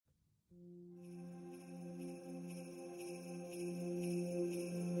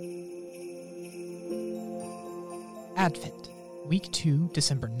Advent, Week 2,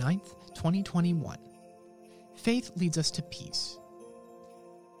 December 9th, 2021. Faith leads us to peace.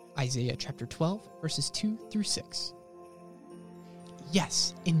 Isaiah chapter 12, verses 2 through 6.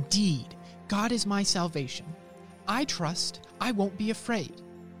 Yes, indeed, God is my salvation. I trust, I won't be afraid.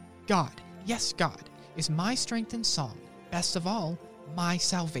 God, yes, God, is my strength and song, best of all, my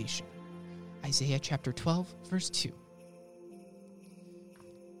salvation. Isaiah chapter 12, verse 2.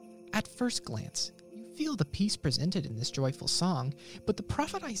 At first glance, you feel the peace presented in this joyful song, but the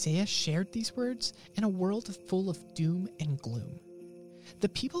prophet Isaiah shared these words in a world full of doom and gloom. The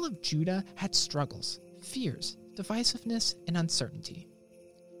people of Judah had struggles, fears, divisiveness, and uncertainty.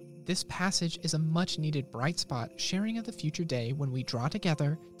 This passage is a much-needed bright spot sharing of the future day when we draw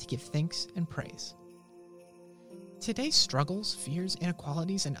together to give thanks and praise. Today's struggles, fears,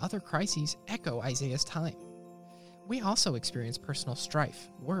 inequalities, and other crises echo Isaiah's time. We also experience personal strife,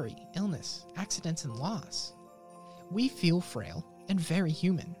 worry, illness, accidents, and loss. We feel frail and very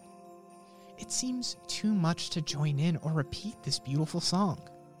human. It seems too much to join in or repeat this beautiful song,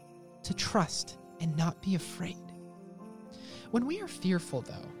 to trust and not be afraid. When we are fearful,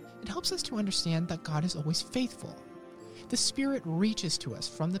 though, it helps us to understand that God is always faithful. The Spirit reaches to us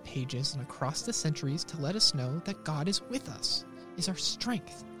from the pages and across the centuries to let us know that God is with us, is our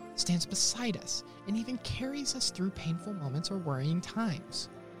strength, stands beside us, and even carries us through painful moments or worrying times.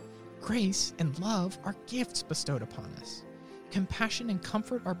 Grace and love are gifts bestowed upon us. Compassion and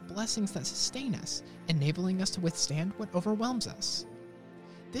comfort are blessings that sustain us, enabling us to withstand what overwhelms us.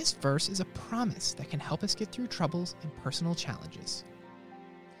 This verse is a promise that can help us get through troubles and personal challenges.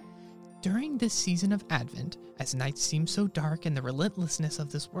 During this season of Advent, as nights seem so dark and the relentlessness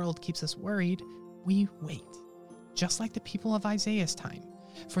of this world keeps us worried, we wait, just like the people of Isaiah's time,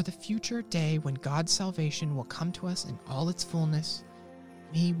 for the future day when God's salvation will come to us in all its fullness.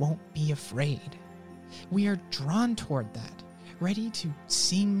 We won't be afraid. We are drawn toward that, ready to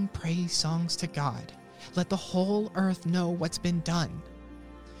sing praise songs to God. Let the whole earth know what's been done.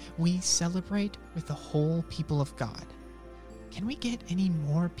 We celebrate with the whole people of God. Can we get any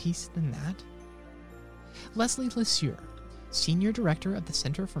more peace than that? Leslie LeSueur, Senior Director of the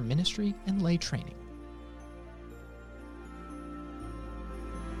Center for Ministry and Lay Training,